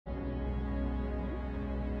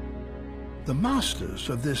The masters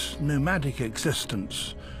of this nomadic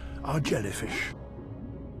existence are jellyfish.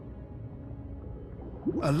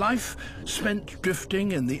 A life spent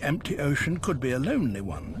drifting in the empty ocean could be a lonely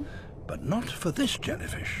one, but not for this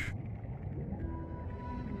jellyfish.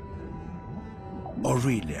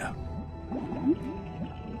 Aurelia.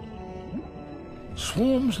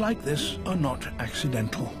 Swarms like this are not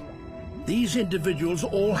accidental. These individuals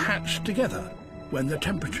all hatched together when the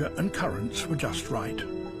temperature and currents were just right.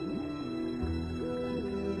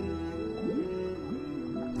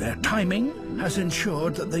 Their timing has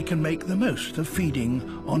ensured that they can make the most of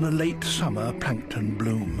feeding on a late summer plankton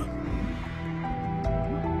bloom.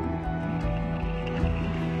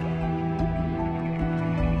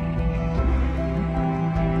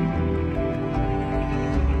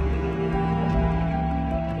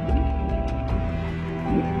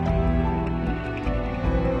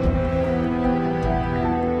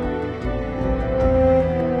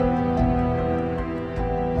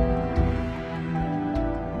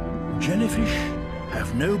 Jellyfish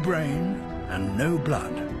have no brain and no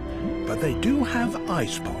blood, but they do have eye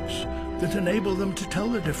spots that enable them to tell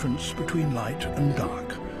the difference between light and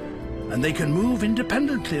dark, and they can move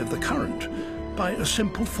independently of the current by a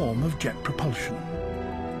simple form of jet propulsion.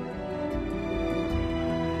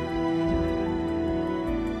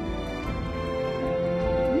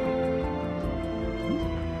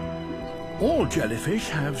 All jellyfish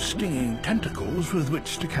have stinging tentacles with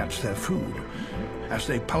which to catch their food. As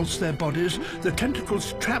they pulse their bodies, the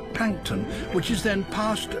tentacles trap plankton, which is then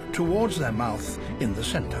passed towards their mouth in the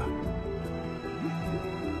center.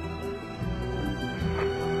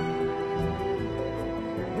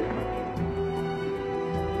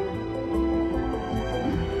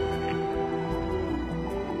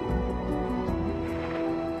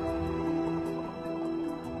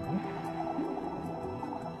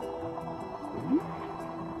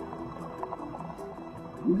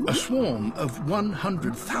 A swarm of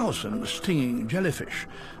 100,000 stinging jellyfish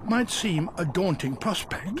might seem a daunting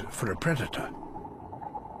prospect for a predator.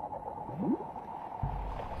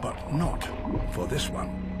 But not for this one.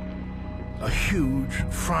 A huge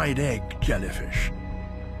fried egg jellyfish.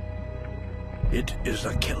 It is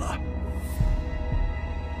a killer.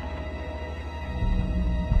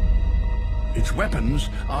 Its weapons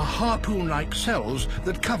are harpoon-like cells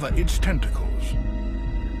that cover its tentacles.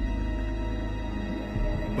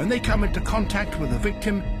 When they come into contact with a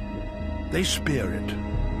victim, they spear it.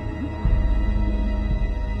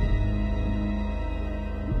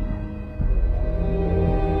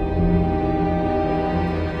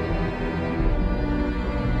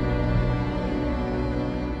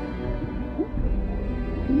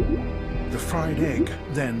 The fried egg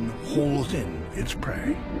then hauls in its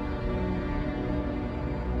prey.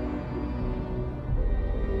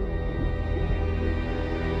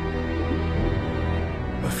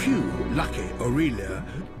 A few lucky Aurelia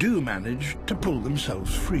do manage to pull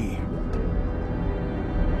themselves free.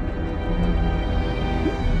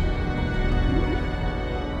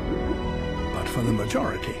 But for the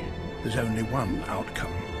majority, there's only one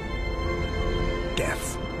outcome: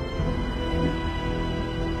 death.